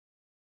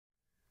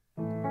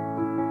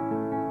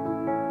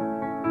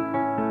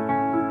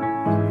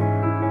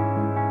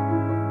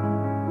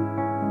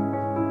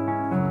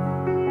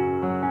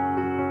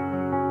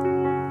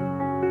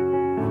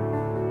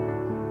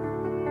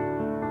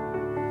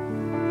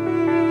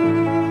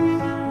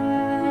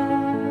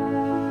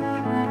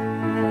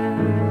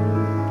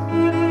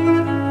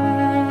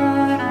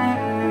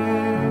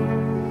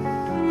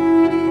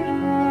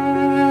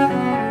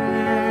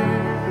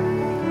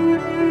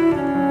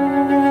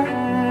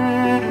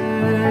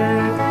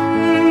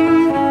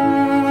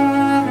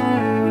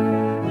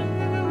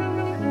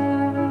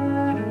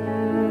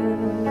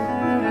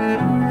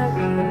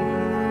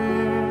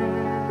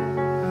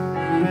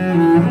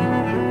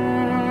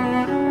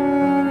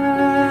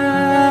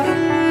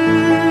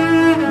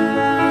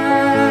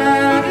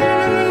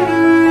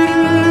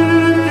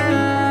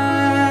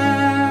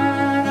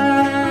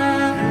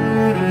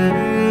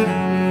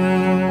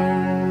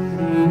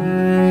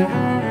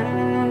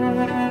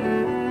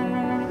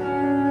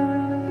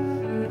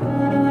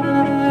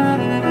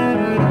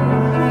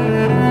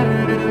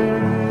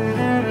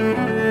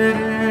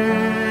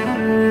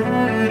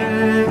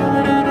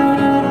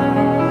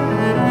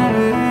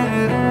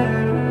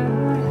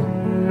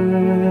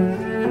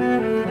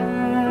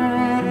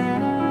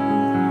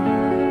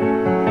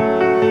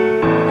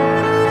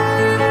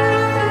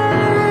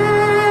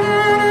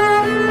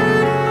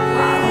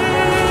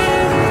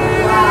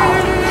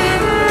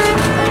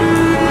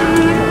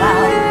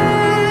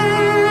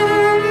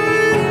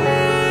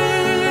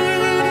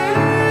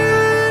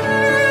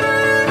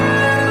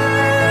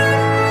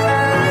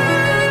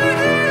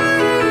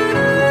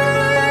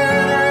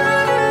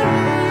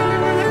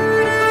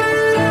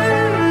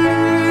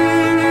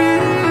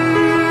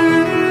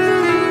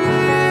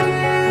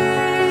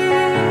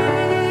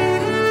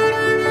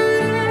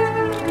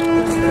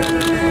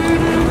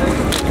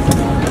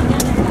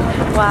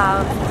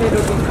You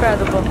look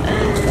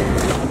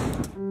incredible.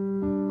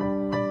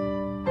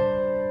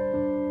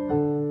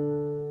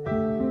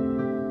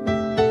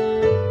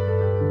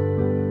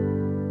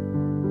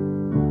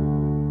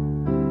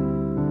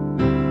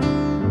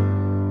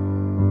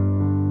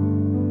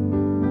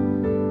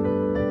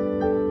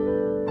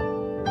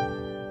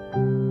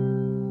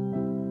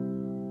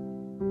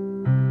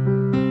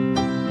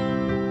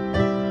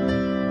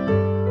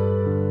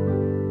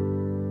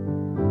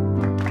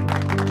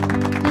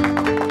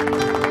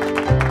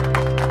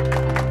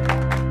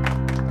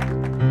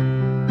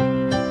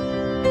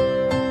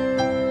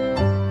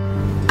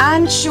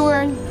 I'm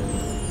sure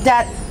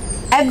that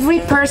every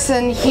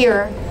person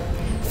here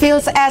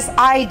feels as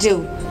I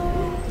do.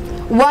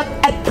 What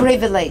a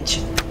privilege,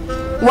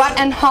 what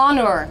an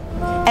honor,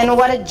 and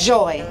what a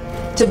joy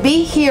to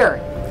be here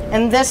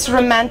in this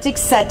romantic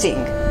setting,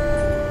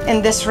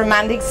 in this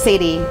romantic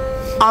city,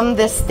 on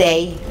this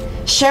day,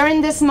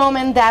 sharing this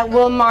moment that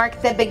will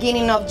mark the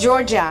beginning of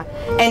Giorgia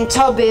and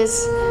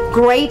Tobi's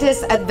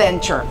greatest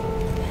adventure.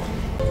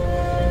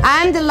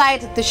 I'm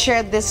delighted to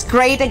share this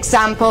great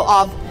example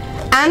of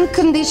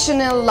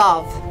unconditional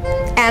love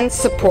and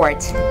support.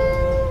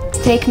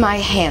 Take my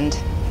hand.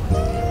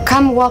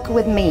 Come walk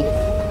with me.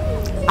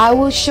 I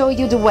will show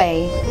you the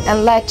way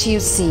and let you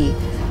see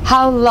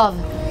how love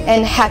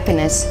and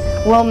happiness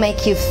will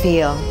make you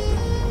feel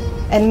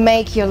and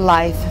make your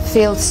life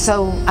feel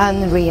so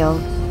unreal.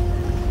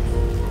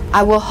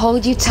 I will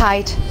hold you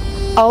tight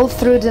all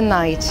through the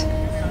night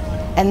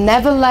and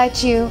never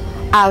let you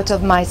out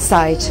of my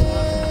sight.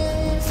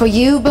 For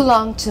you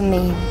belong to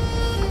me,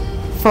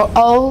 for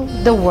all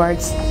the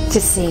words to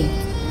see.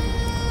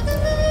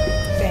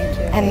 Thank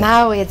you. And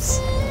now it's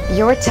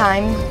your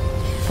time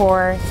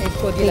for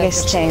the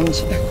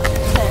exchange.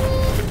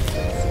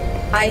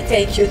 I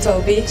take you,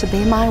 Tobi, To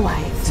be my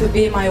wife, to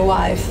be my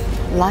wife,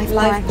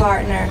 life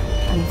partner,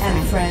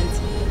 and friend.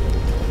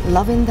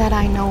 Loving that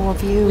I know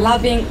of you,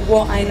 Loving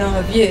what I know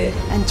of you,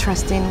 and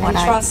trusting what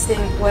and trusting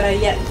what I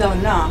yet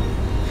don't know.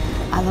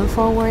 I look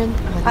forward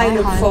with I my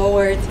look heart,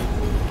 forward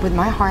with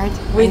my heart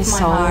with and my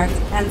soul heart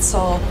and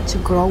soul to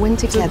growing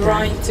to together,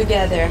 growing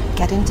together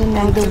getting to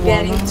know and the to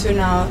getting woman, to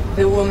know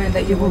the woman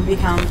that you will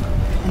become,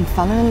 and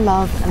falling in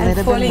love a and little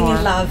bit falling more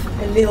in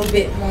love a little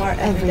bit more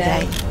every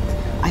day.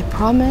 I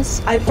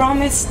promise I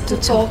promise to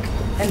talk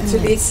and to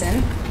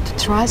listen, to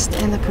trust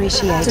and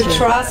appreciate to you.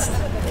 trust,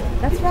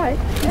 That's right.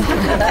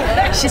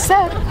 She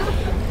said,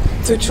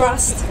 to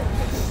trust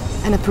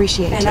and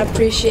appreciate and you,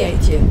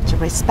 appreciate you, to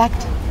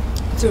respect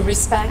to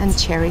respect and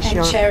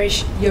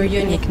cherish your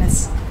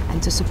uniqueness,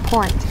 and to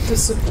support, to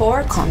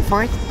support,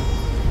 comfort,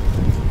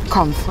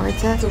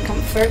 to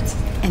comfort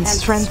and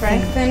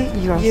strengthen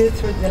you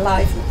through the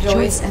life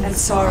joys and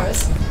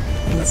sorrows,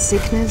 in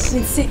sickness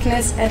in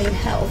sickness and in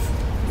health,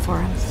 for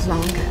as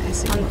long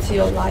as it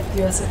until life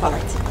do us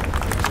apart.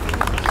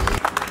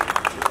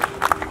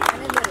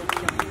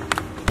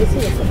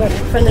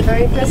 From the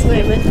very first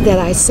moment that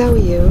I saw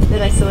you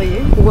that I saw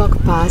you walk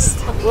past,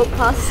 walk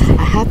past,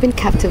 I have been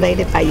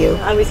captivated by you.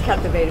 I was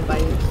captivated by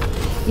you.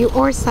 You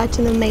are such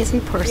an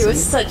amazing You person, were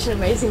such an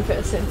amazing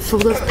person,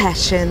 full of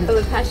passion, full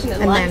of passion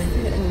and And life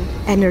then-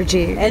 and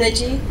energy,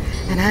 energy,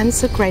 and I'm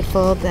so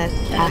grateful that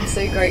and I'm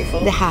so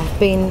grateful that have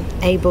been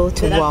able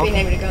to that I've walk, been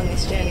able to go on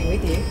this journey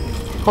with you,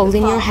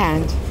 holding your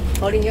path. hand.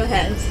 holding your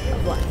hands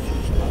of life.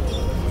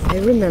 I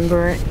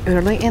remember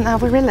early in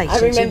our I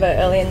relationship, remember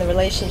early in the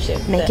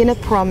relationship making that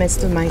a promise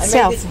to I made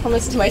myself this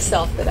promise to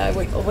myself that I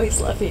would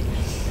always love you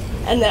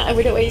and that I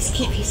would always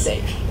keep you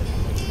safe.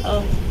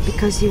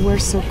 because you were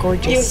so You were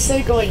gorgeous,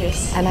 so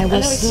gorgeous, and I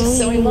was just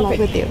so in love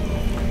with you.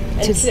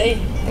 And to- today,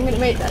 I'm going to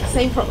make that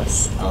same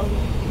promise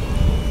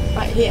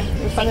right here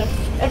in front of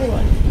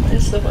everyone in the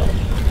rest of the world.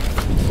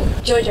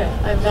 Giorgia,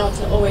 I vow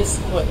to always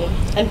support you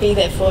and be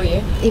there for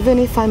you, Even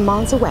if I'm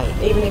miles away,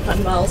 even if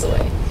I'm miles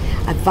away.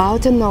 I vow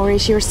to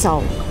nourish your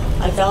soul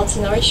I vow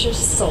to nourish your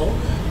soul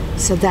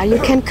so that you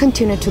can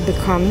continue to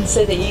become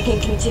so that you can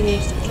continue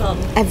to become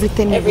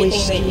everything you everything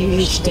wish that you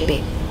wish to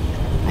be.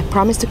 I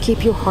promise to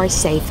keep your heart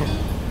safe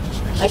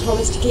I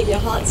promise to keep your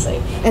heart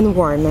safe and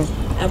warm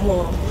and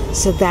warm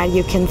so that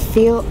you can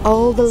feel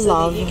all the so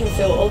love that you can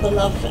feel all the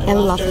love and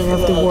laughter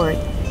laughter of the world.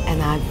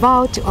 And I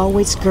vow to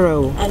always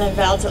grow And I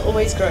vow to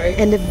always grow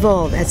and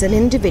evolve as an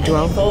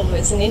individual and evolve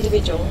as an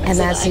individual And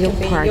so as that I your can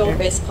be partner. your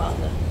best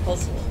partner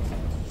possible.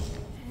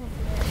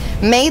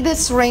 May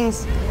this ring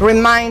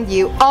remind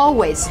you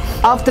always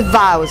of the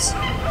vows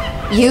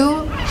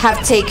you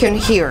have taken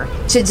here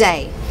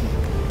today.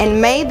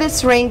 And may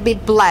this ring be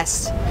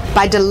blessed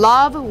by the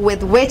love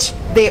with which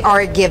they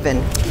are given.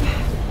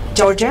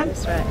 Giorgia,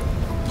 That's right.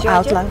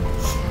 out Giorgia,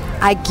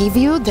 loud. I give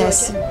you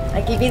this Giorgia,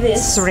 I give you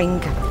this ring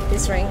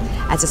ring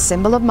as a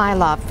symbol of my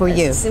love for as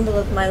you. a symbol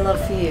of my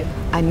love for you.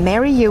 I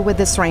marry you with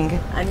this ring,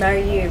 I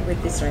marry you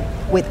with this ring,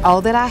 with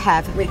all that I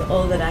have with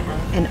all that I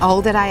have and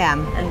all that I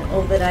am. and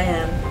all that I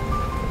am.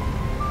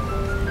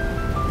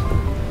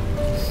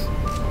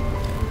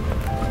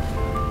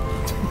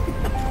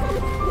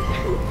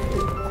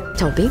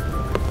 Tobi,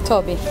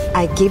 Tobi,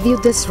 I give you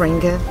this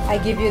ring I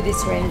give you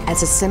this ring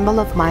as a symbol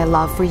of my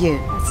love for you.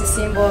 as a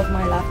symbol of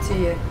my love to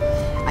you.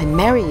 I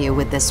marry you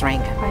with this ring,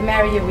 I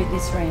marry you with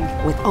this ring,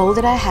 with all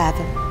that I have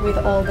with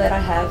all that I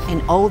have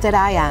and all that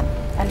I am.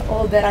 and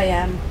all that I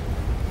am.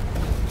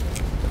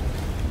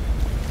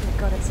 Oh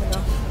God, it's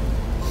enough.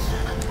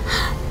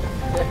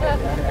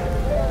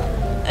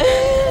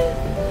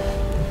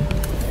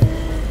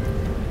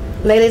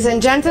 Ladies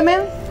and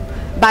gentlemen,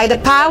 by the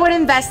power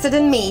invested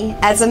in me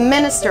as a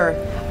minister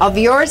of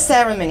your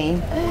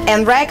ceremony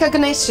and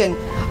recognition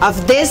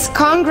of this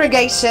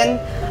congregation,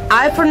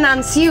 I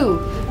pronounce you,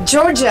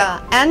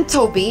 Giorgia and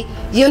Tobi,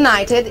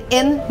 united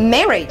in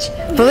marriage.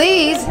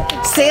 Please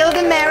seal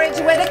the marriage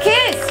with a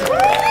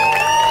kiss.